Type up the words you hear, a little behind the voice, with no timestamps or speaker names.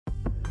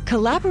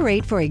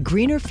Collaborate for a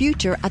greener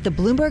future at the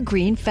Bloomberg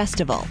Green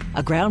Festival,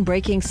 a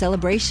groundbreaking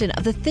celebration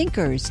of the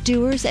thinkers,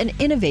 doers, and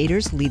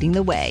innovators leading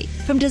the way.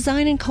 From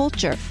design and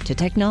culture to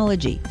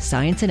technology,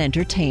 science, and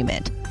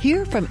entertainment.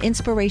 Hear from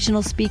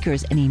inspirational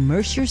speakers and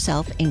immerse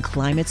yourself in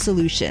climate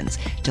solutions.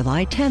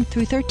 July 10th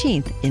through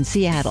 13th in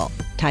Seattle.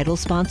 Title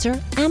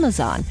sponsor,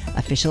 Amazon.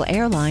 Official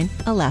airline,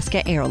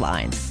 Alaska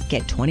Airlines.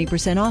 Get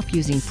 20% off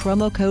using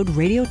promo code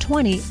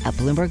Radio20 at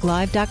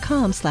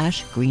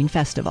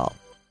BloombergLive.com/greenfestival.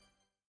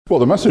 Well,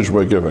 the message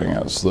we're giving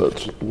is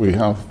that we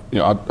have,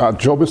 our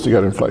job is to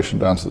get inflation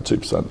down to the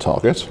 2%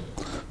 target.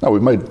 Now,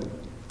 we've made a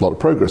lot of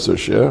progress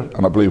this year,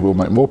 and I believe we'll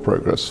make more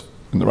progress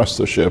in the rest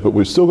of this year, but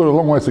we've still got a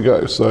long way to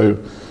go. So,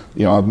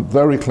 our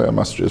very clear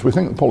message is we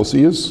think the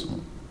policy is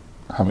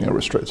having a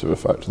restrictive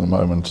effect at the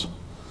moment,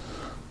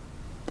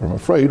 but I'm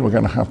afraid we're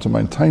going to have to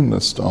maintain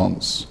this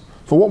stance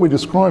for what we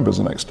describe as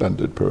an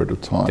extended period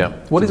of time. Yeah.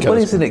 What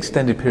is an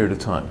extended period of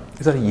time?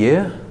 Is that a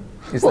year?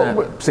 Is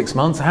that 6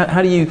 months?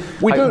 How do you?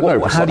 We don't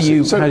know. How do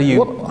you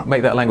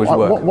make that language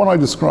work? What I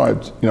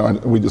described,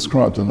 we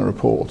described in the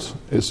report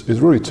is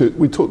really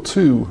we took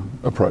two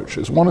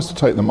approaches. One is to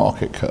take the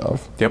market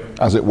curve,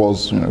 as it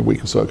was a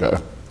week or so ago,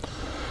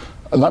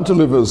 and that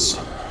delivers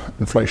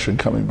inflation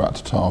coming back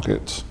to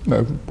target,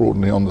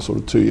 broadly on the sort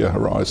of 2-year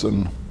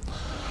horizon.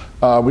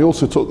 We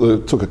also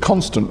took a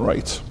constant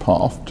rate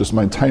path, just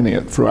maintaining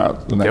it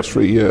throughout the next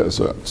 3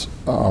 years at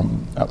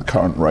the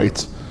current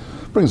rate.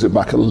 Brings it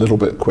back a little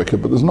bit quicker,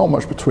 but there's not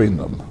much between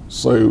them.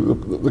 So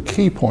the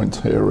key point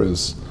here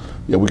is,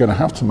 we're going to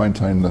have to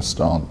maintain this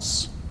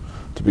stance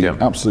to be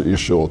absolutely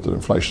assured that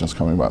inflation is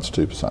coming back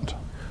to 2%.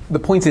 The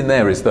point in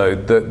there is, though,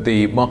 that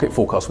the market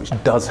forecast, which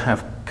does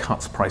have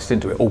cuts priced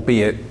into it,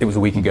 albeit it was a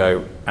week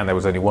ago and there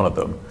was only one of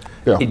them,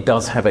 it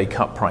does have a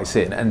cut price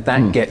in, and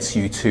that gets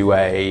you to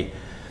a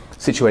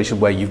situation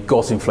where you've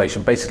got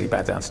inflation basically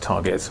back down to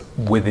targets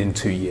within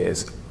 2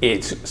 years.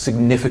 It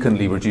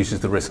significantly reduces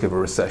the risk of a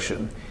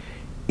recession.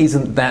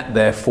 Isn't that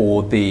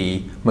therefore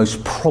the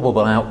most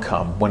probable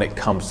outcome when it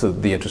comes to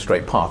the interest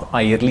rate path,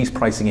 i.e. at least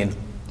pricing in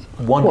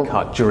one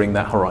cut during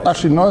that horizon?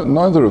 Actually,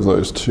 neither of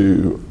those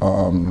two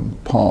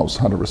paths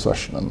had a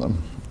recession in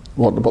them.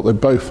 What they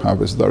both have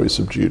is very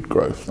subdued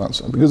growth. That's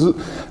it. Because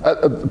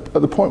at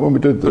the point when we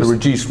did this... But a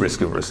reduced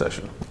risk of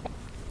recession.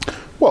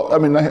 Well,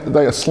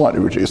 they are slightly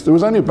reduced. There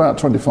was only about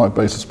 25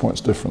 basis points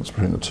difference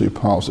between the two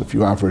paths if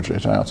you average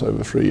it out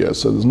over 3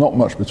 years. So there's not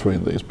much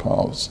between these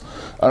paths.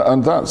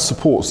 And that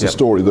supports the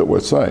story that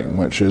we're saying,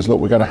 which is, look,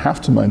 we're going to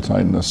have to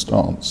maintain this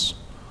stance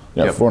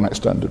for an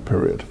extended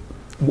period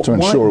to ensure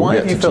we get to 2%. Why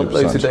have you felt,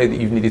 though, today that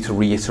you've needed to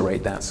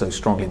reiterate that so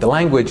strongly? The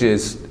language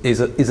is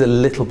a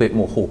little bit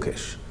more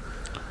hawkish.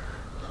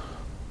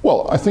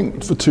 Well, I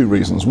think for two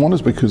reasons. One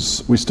is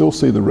because we still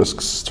see the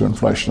risks to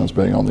inflation as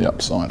being on the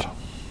upside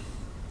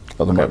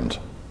at the moment.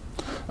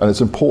 And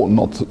it's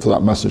important for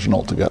that message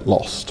not to get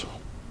lost.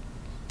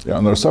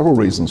 And there are several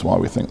reasons why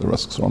we think the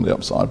risks are on the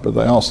upside, but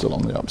they are still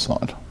on the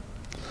upside.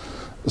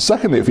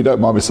 Secondly, if you don't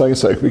mind me saying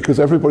so,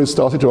 because everybody's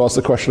started to ask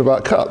the question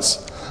about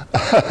cuts.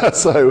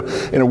 So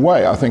in a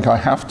way, I think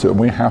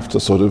we have to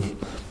sort of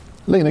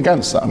lean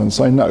against that and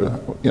say,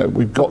 no,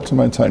 we've got to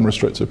maintain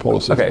restrictive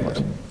policy. Okay.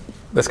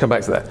 Let's come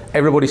back to that.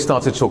 Everybody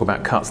started to talk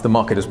about cuts. The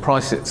market has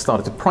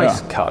started to price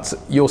cuts.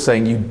 You're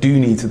saying you do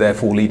need to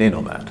therefore lean in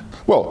on that.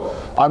 Well,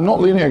 I'm not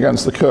leaning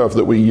against the curve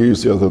that we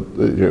used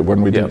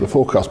when we did the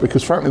forecast,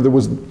 because frankly there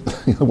wasn't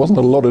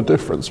a lot of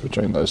difference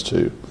between those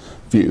two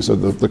views, so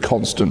the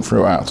constant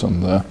throughout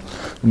and the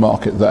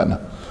market then.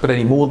 But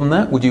any more than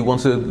that? Would you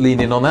want to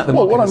lean in on that?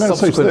 What I'm going to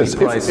say is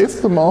this: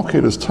 if the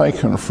market has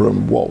taken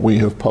from what we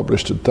have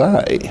published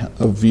today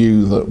a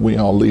view that we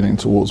are leaning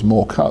towards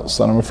more cuts,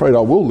 then I'm afraid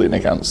I will lean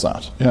against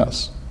that.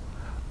 Yes.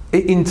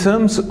 In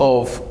terms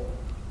of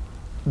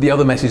the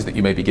other message that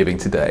you may be giving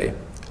today,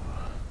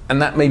 and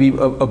that may be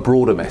a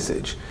broader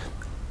message,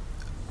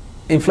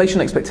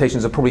 inflation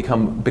expectations have probably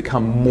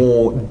become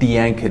more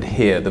de-anchored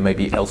here than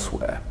maybe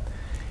elsewhere.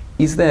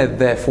 Is there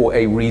therefore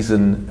a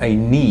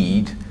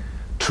need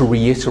to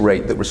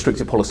reiterate that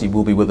restrictive policy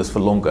will be with us for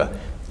longer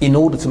in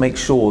order to make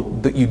sure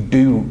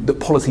that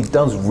policy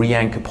does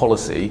re-anchor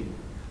policy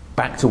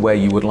back to where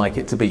you would like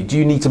it to be? Do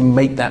you need to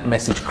make that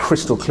message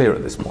crystal clear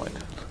at this point?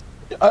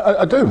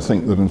 I don't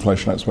think that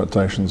inflation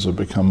expectations have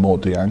become more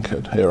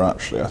de-anchored here,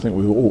 actually. I think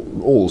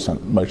all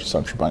major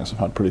central banks have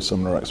had pretty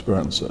similar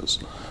experiences.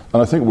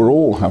 And I think we're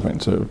all having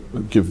to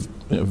give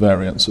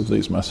variants of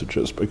these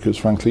messages because,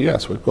 frankly,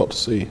 yes, we've got to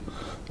see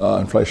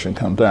inflation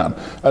come down.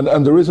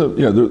 And there is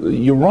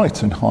you're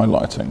right in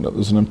highlighting that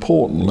there's an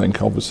important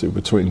link, obviously,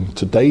 between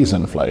today's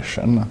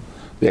inflation,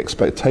 the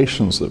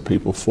expectations that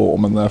people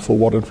form, and therefore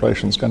what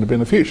inflation is going to be in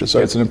the future. So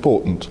it's an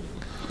important...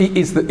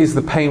 Is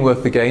the pain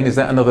worth the gain? Is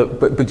that another?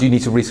 But do you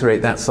need to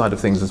reiterate that side of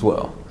things as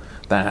well?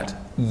 That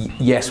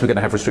yes, we're going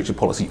to have restrictive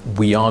policy.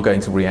 We are going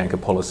to re-anchor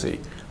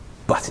policy,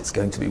 but it's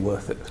going to be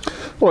worth it.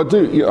 Well,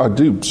 I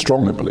do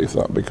strongly believe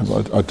that because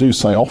I do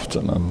say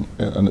often,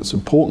 and it's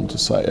important to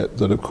say it,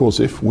 that of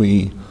course if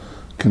we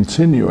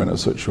continue in a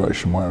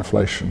situation where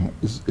inflation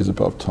is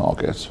above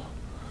target,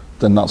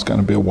 then that's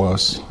going to be a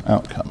worse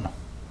outcome.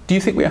 Do you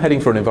think we are heading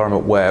for an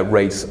environment where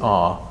rates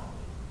are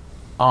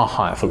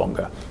higher for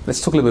longer? Let's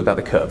talk a little bit about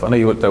the curve. I know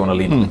you don't want to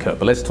lean on the curve,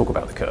 but let's talk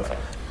about the curve.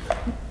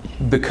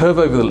 The curve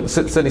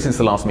certainly since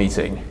the last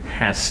meeting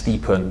has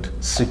steepened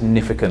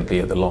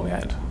significantly at the long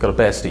end. Got a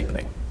bear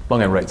steepening.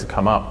 Long end rates have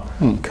come up,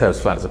 curve's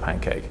flat as a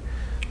pancake.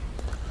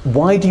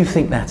 Why do you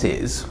think that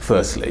is,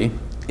 firstly?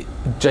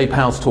 Jay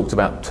Powell's talked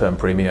about term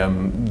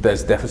premium,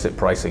 there's deficit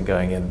pricing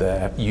going in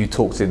there. You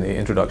talked in the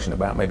introduction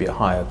about maybe a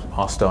higher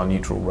R-star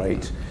neutral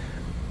rate.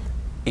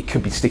 It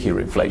could be stickier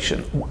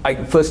inflation.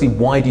 Firstly,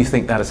 why do you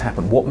think that has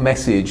happened? What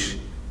message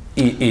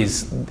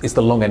is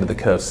the long end of the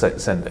curve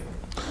sending?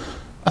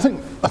 I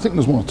think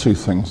there's one or two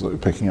things that we're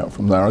picking up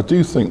from there. I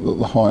do think that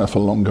the higher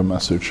for longer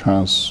message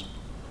has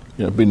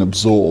been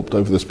absorbed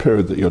over this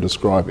period that you're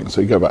describing.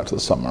 So you go back to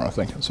the summer, I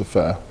think it's a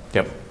fair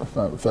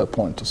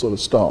point to sort of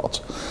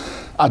start.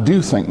 I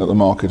do think that the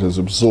market has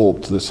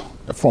absorbed this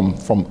from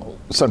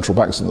central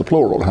banks in the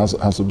plural,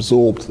 has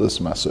absorbed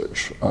this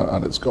message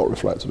and it's got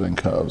reflected in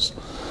curves.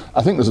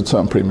 I think there's a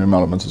term premium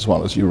element as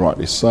well, as you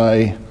rightly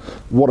say.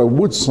 What I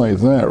would say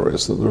there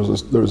is that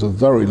there is a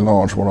very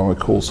large, what I would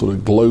call sort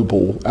of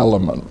global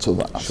element to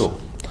that. Sure.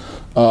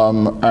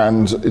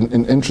 And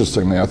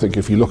interestingly, I think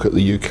if you look at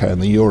the UK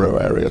and the euro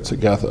area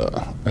together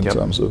in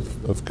terms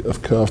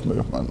of curve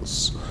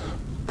movements,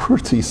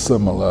 pretty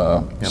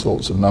similar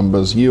sorts of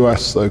numbers.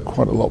 US, though,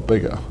 quite a lot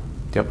bigger.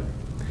 Yep.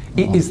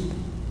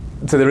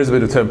 So there is a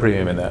bit of term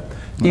premium in there.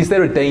 Is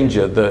there a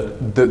danger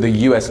that the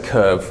US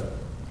curve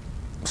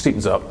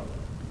steepens up,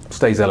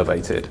 stays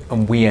elevated,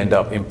 and we end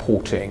up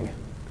importing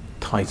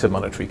tighter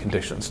monetary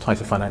conditions,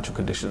 tighter financial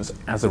conditions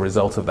as a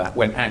result of that,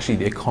 when actually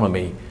the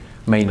economy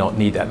may not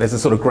need that? There's a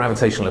sort of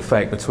gravitational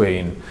effect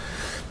between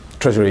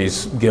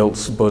treasuries,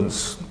 gilts,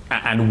 bunds,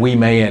 and we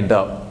may end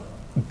up,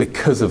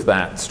 because of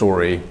that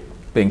story,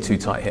 being too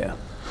tight here.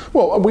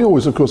 Well, we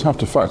always, of course, have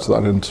to factor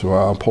that into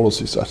our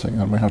policy setting,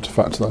 and we have to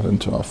factor that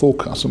into our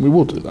forecast, and we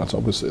will do that.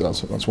 Obviously,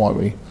 that's why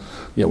we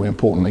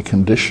importantly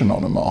condition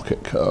on a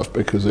market curve,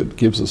 because it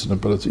gives us an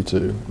ability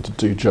to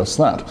do just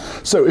that.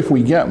 So if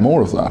we get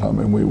more of that, I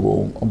mean, we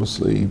will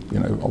obviously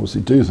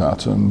do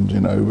that, and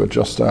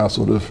adjust our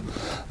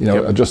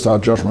adjust our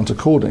judgment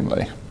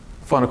accordingly.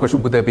 Final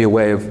question: would there be a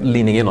way of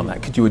leaning in on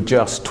that? Could you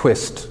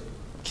twist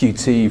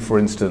QT, for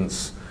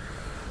instance,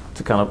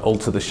 to kind of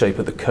alter the shape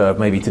of the curve,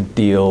 maybe to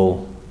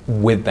deal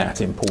with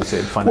that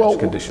imported financial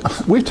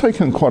conditions? We've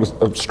taken quite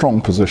a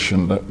strong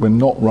position that we're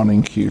not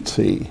running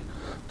QT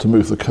to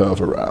move the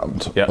curve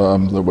around,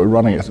 that we're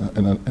running it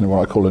in what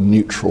I call a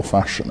neutral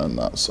fashion in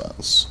that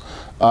sense.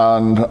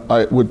 And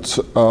it would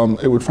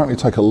frankly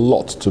take a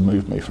lot to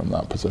move me from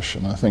that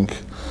position. I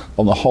think,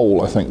 on the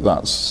whole, I think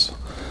that's,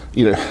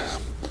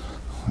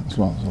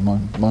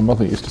 my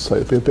mother used to say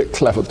it'd be a bit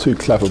clever, too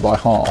clever by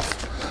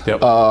half.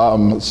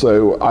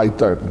 So I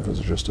don't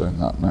envisage us doing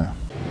that now.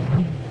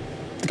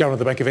 The Governor of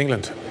the Bank of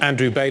England,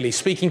 Andrew Bailey,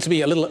 speaking to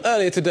me a little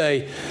earlier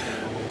today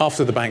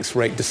after the bank's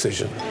rate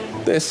decision.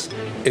 This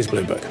is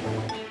Bloomberg.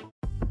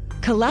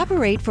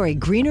 Collaborate for a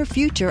greener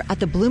future at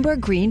the Bloomberg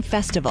Green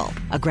Festival,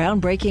 a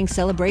groundbreaking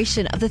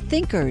celebration of the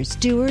thinkers,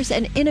 doers,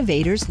 and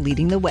innovators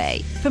leading the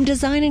way. From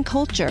design and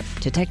culture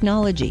to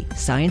technology,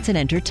 science, and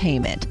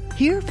entertainment.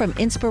 Hear from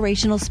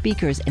inspirational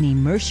speakers and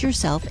immerse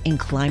yourself in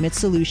climate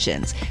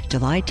solutions.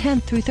 July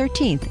 10th through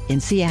 13th in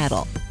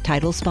Seattle.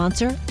 Title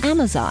sponsor,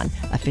 Amazon.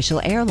 Official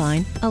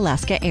airline,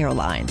 Alaska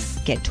Airlines.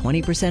 Get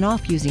 20%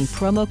 off using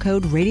promo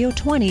code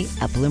radio20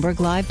 at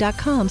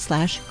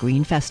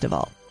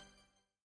bloomberglive.com/greenfestival.